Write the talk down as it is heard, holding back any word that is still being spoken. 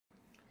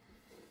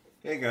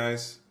Hey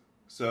guys,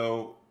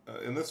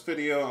 in this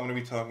video I'm going to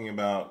be talking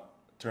about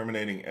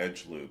terminating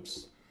edge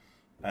loops.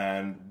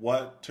 And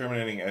what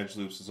terminating edge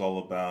loops is all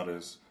about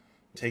is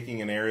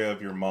taking an area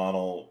of your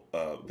model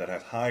that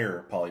has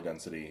higher poly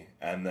density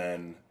and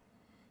then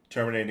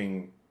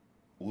terminating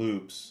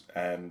loops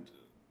and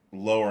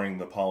lowering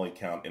the poly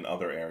count in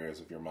other areas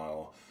of your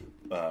model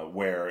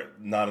where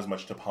not as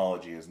much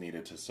topology is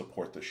needed to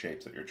support the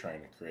shapes that you're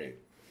trying to create.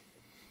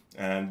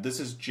 And this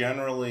is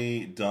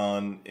generally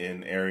done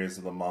in areas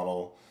of the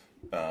model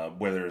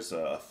where there's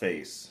a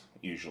face,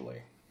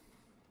 usually.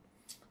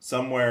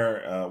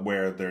 Somewhere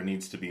where there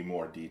needs to be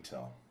more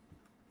detail.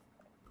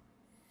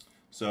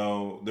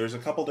 So there's a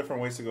couple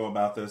different ways to go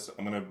about this.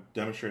 I'm going to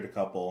demonstrate a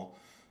couple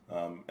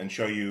and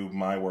show you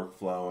my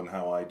workflow and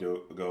how I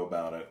go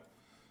about it.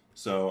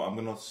 So I'm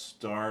going to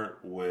start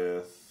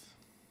with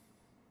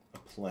a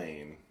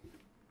plane.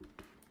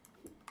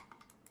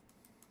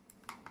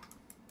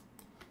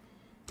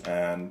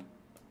 And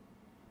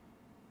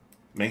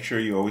make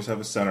sure you always have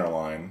a center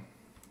line.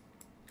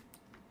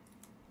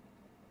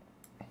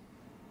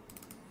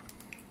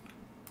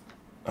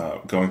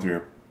 Going through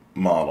your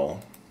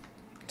model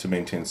to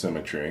maintain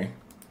symmetry.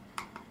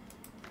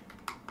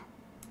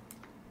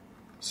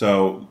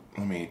 So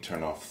let me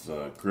turn off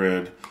the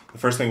grid. The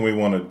first thing we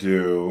want to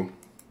do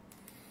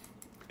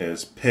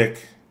is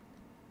pick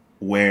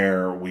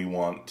where we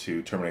want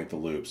to terminate the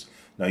loops.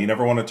 Now you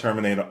never want to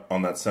terminate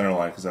on that center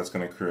line because that's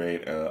going to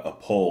create a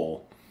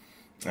pole.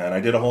 And I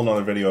did a whole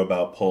nother video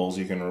about poles.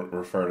 You can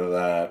refer to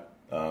that,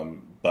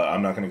 but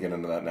I'm not going to get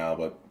into that now.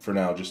 But for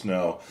now, just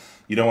know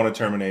you don't want to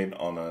terminate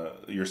on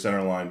your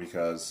center line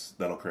because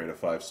that'll create a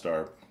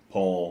 5-star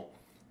pole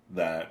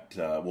that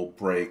will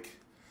break.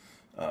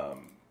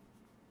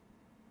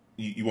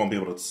 You won't be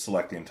able to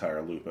select the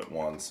entire loop at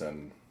once,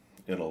 and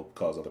it'll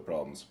cause other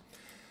problems.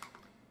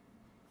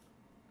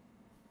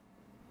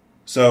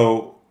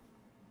 So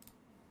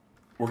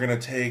we're going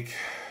to take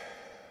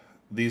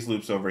these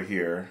loops over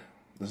here.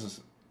 This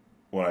is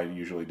what I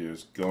usually do,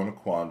 is go into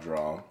quad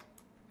draw.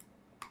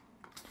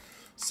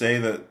 Say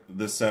that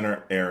the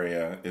center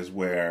area is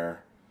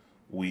where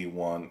we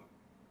want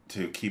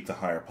to keep the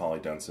higher poly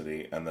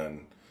density, and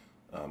then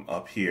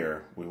up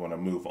here we want to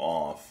move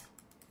off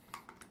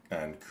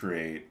and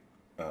create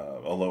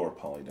a lower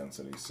poly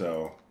density.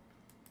 So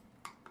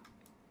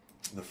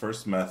the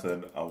first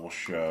method I will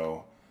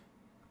show,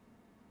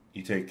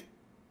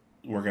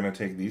 we're going to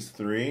take these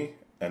three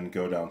and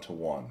go down to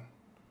 1.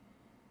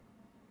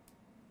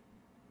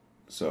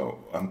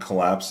 So I'm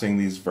collapsing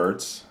these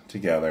verts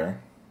together,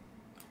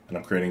 and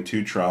I'm creating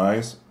 2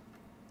 tris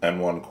and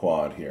 1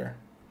 quad here.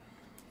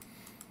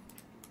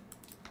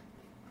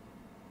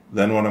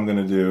 Then what I'm going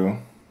to do,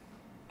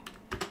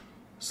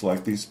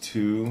 select these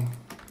 2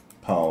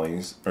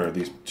 polys, or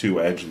these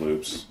 2 edge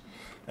loops,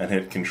 and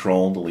hit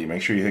Control Delete.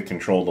 Make sure you hit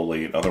Control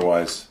Delete,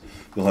 otherwise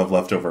you'll have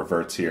leftover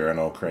verts here and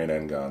it'll create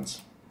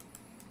n-gons.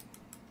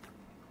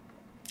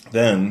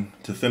 Then,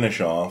 to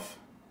finish off,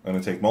 I'm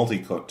going to take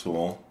Multi-Cut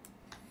Tool,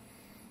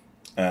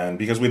 and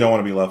because we don't want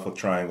to be left with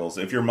triangles,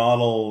 if your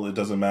model, it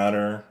doesn't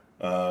matter,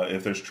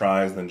 if there's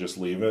tris, then just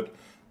leave it,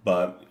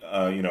 but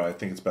I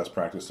think it's best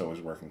practice to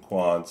always work in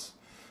quads,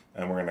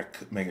 and we're going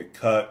to make a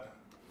cut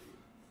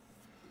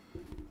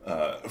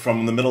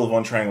from the middle of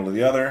one triangle to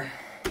the other,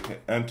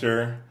 hit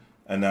Enter,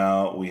 and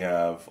now we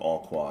have all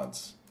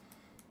quads.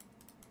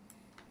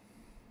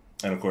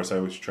 And of course I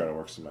always try to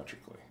work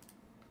symmetrically.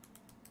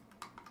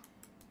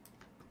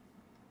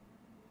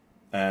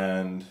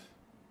 And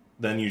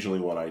then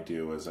usually what I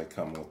do is I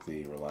come with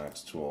the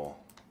Relax tool.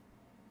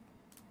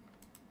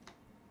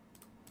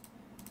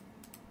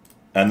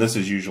 And this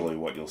is usually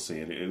what you'll see.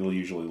 It'll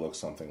usually look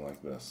something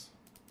like this.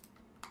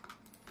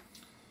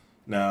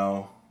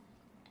 Now,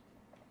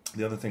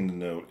 the other thing to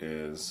note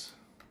is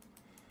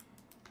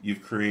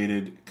you've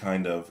created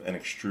kind of an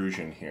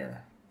extrusion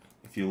here.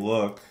 If you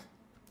look,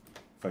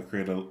 if I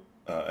create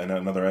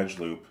another edge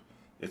loop,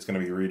 it's going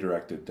to be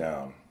redirected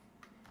down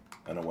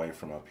and away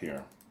from up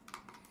here.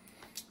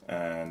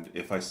 And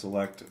if I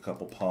select a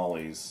couple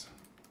polys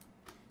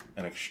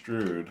and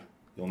extrude,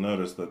 you'll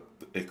notice that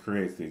it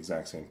creates the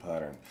exact same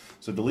pattern.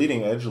 So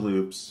deleting edge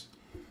loops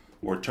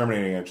or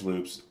terminating edge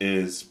loops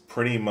is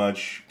pretty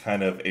much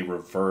kind of a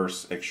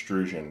reverse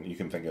extrusion. You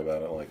can think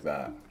about it like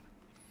that.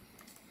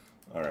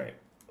 All right.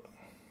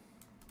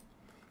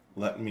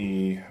 Let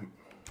me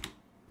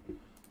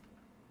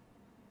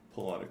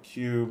pull out a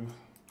cube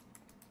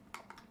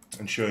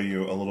and show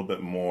you a little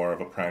bit more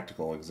of a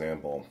practical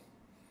example.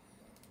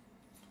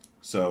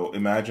 So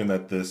imagine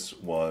that this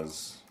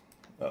was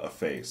a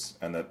face,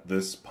 and that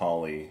this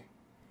poly,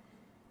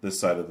 this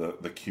side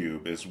of the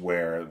cube, is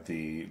where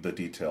the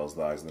details,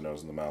 the eyes, the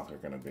nose, and the mouth are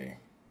going to be.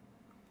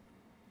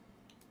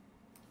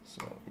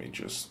 So let me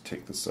just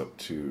take this up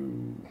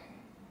to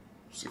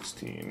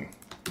 16.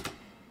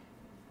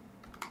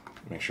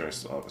 Make sure I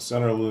still have a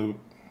center loop.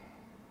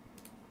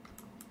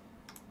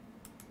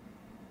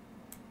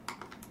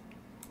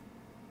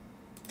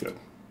 Good.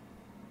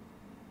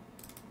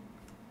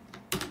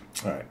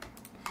 All right.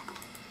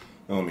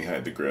 Now let me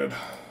hide the grid.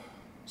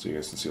 so you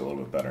guys can see a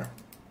little bit better.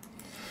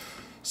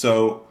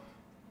 So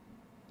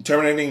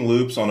terminating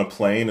loops on a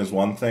plane is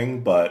one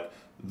thing, but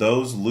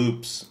those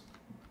loops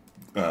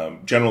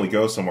generally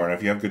go somewhere, and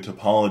if you have good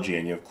topology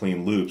and you have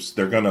clean loops,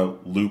 they're going to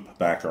loop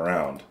back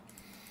around.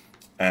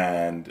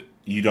 And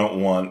you don't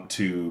want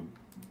to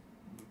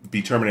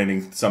be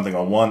terminating something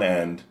on one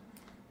end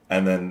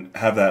and then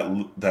have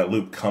that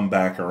loop come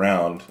back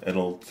around.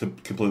 It'll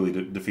completely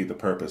defeat the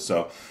purpose.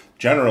 So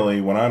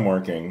generally, when I'm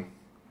working,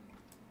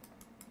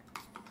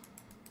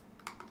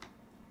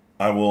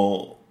 I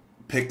will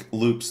pick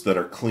loops that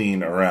are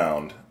clean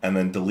around and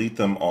then delete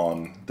them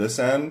on this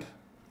end,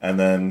 and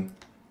then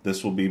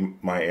this will be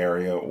my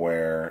area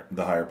where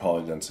the higher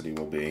poly density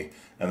will be,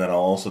 and then I'll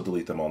also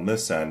delete them on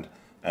this end,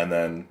 and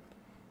then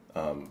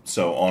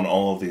so on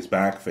all of these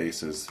back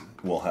faces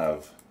we'll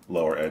have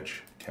lower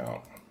edge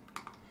count.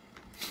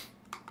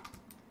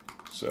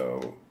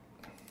 So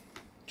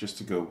just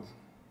to go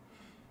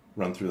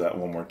run through that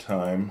one more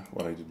time,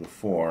 what I did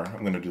before,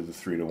 I'm going to do the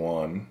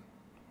 3-to-1.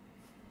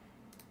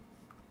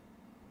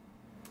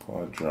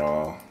 Quad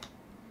draw.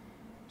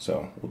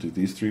 So we'll do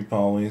these 3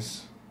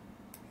 polys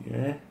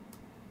here,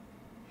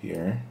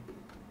 here,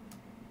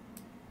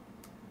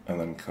 and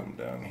then come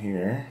down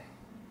here.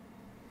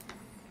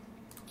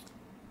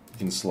 You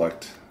can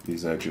select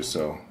these edges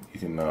so you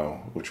can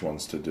know which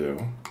ones to do.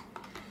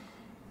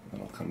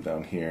 Then I'll come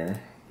down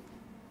here,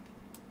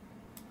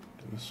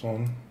 do this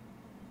one,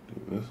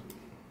 do this.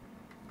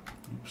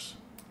 Oops,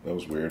 that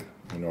was weird.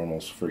 My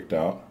normal's freaked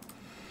out.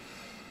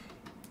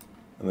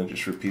 And then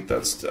just repeat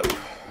that step.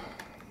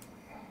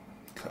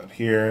 Cut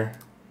here,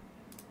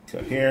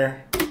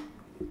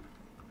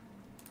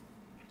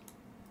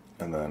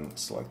 and then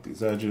select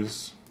these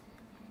edges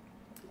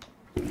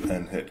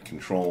and hit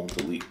Control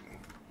Delete,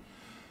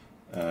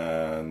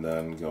 and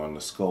then go into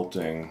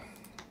sculpting.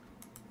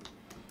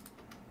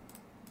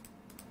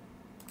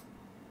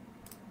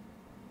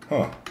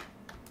 Oh,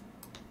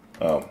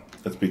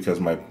 it's because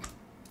my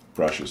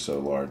brush is so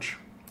large.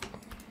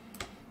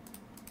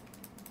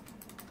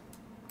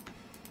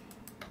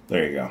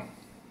 There you go.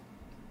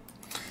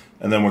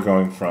 And then we're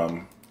going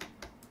from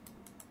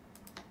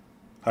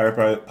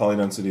higher poly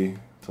density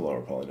to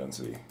lower poly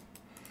density.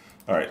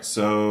 Alright,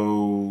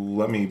 so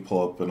let me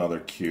pull up another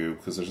cube,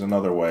 because there's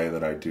another way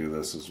that I do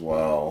this as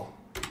well.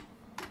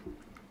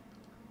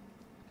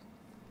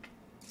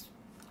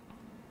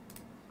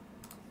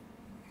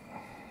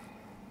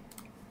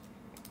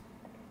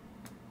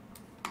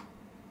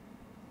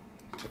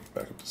 Take it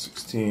back up to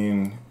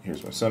 16.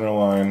 Here's my center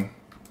line.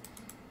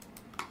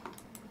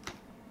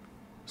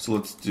 So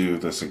let's do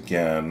this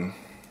again.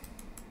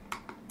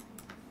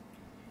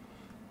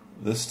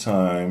 This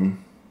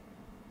time,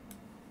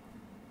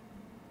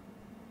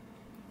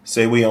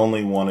 say we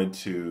only wanted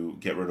to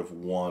get rid of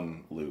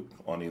one loop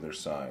on either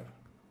side.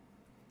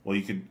 Well,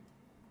 you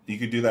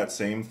could do that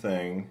same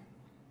thing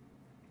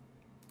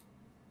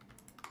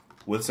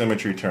with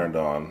symmetry turned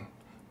on,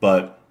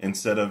 but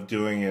instead of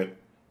doing it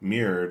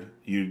mirrored,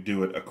 you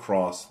do it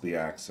across the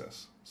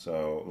axis.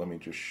 So let me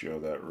just show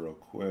that real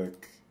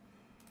quick.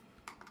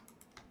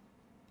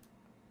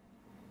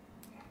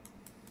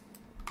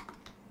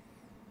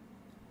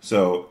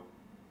 So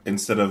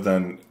instead of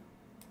then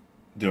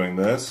doing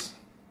this,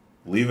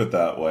 leave it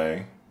that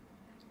way,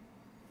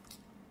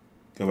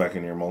 go back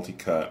in your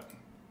multi-cut,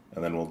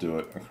 and then we'll do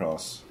it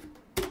across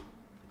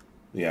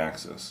the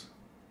axis.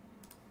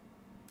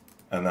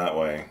 And that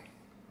way,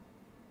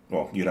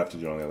 well, you'd have to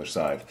do it on the other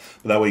side,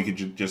 but that way you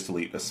could just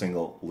delete a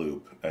single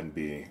loop and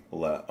be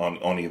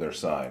on either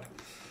side.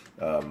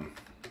 And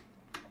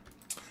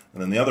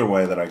then the other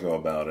way that I go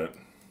about it,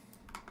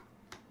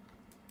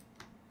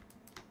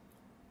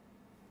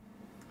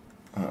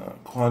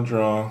 quad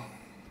draw,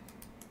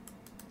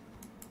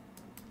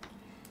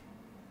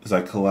 is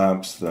I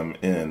collapse them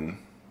in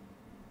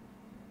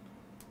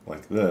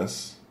like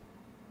this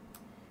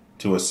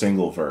to a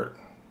single vert.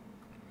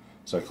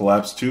 So I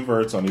collapse 2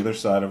 verts on either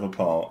side of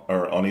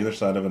on either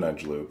side of an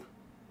edge loop.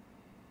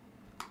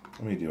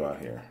 Let me do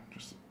out here,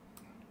 just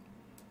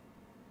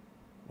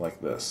like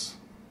this.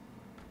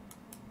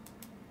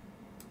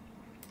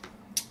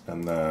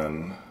 And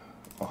then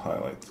I'll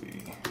highlight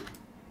the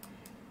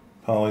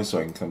poly so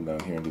I can come down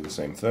here and do the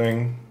same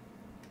thing.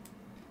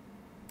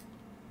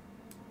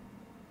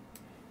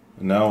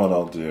 And now what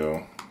I'll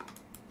do,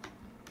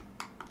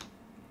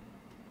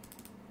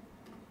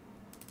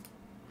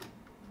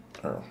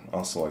 or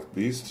I'll select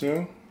these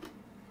 2,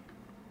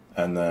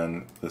 and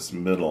then this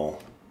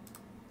middle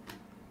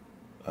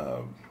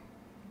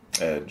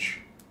edge.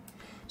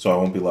 So I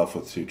won't be left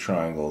with 2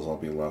 triangles, I'll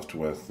be left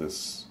with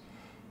this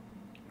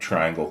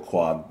triangle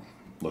quad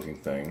looking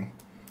thing.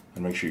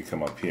 And make sure you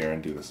come up here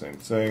and do the same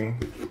thing,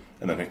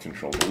 and then hit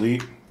Control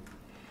Delete.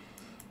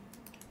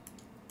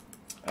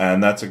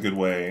 And that's a good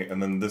way.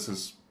 And then this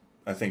is,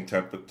 I think,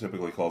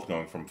 typically called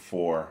going from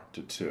 4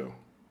 to 2.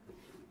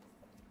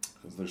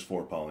 Because there's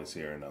 4 polys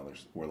here, and now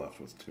we're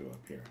left with 2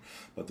 up here.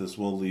 But this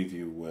will leave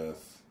you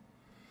with,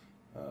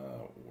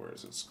 where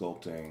is it?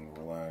 Sculpting,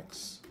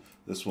 relax.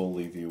 This will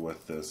leave you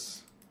with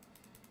this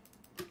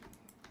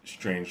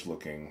strange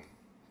looking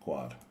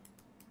quad.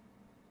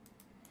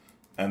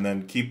 And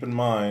then keep in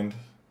mind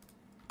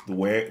the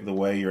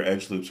way your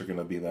edge loops are going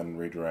to be then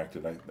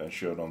redirected. I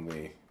showed on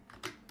the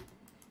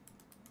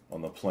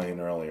plane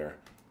earlier.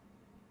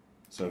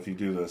 So if you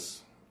do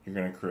this, you're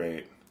going to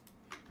create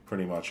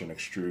pretty much an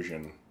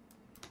extrusion,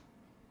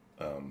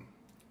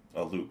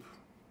 a loop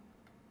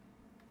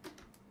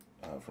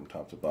from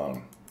top to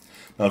bottom.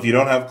 Now, if you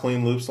don't have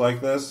clean loops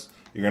like this,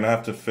 you're going to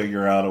have to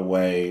figure out a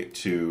way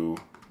to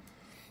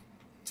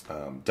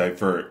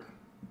divert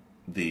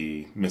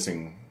the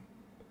missing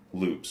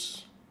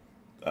loops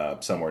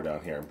somewhere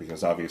down here,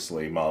 because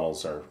obviously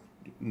models are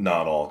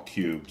not all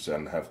cubes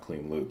and have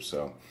clean loops.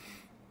 So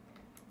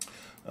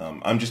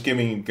I'm just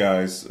giving you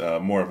guys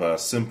more of a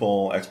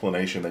simple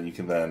explanation that you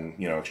can then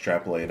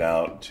extrapolate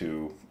out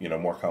to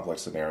more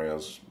complex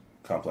scenarios,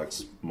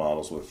 complex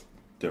models with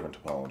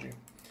different topology.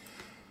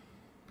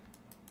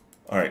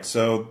 Alright,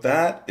 so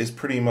that is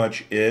pretty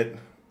much it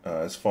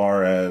as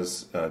far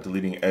as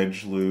deleting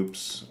edge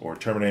loops or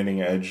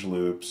terminating edge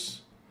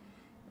loops.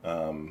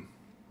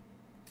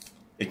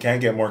 It can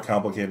get more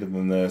complicated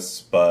than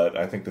this, but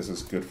I think this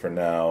is good for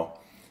now.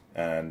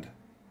 And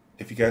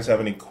if you guys have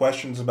any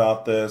questions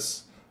about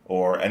this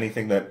or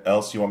anything that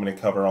else you want me to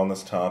cover on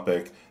this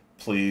topic,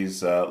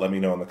 please let me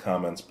know in the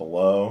comments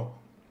below.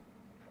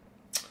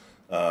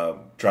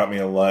 Drop me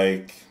a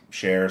like,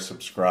 share,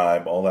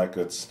 subscribe, all that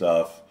good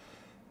stuff.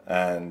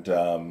 And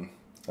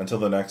until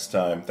the next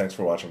time, thanks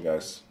for watching,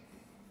 guys.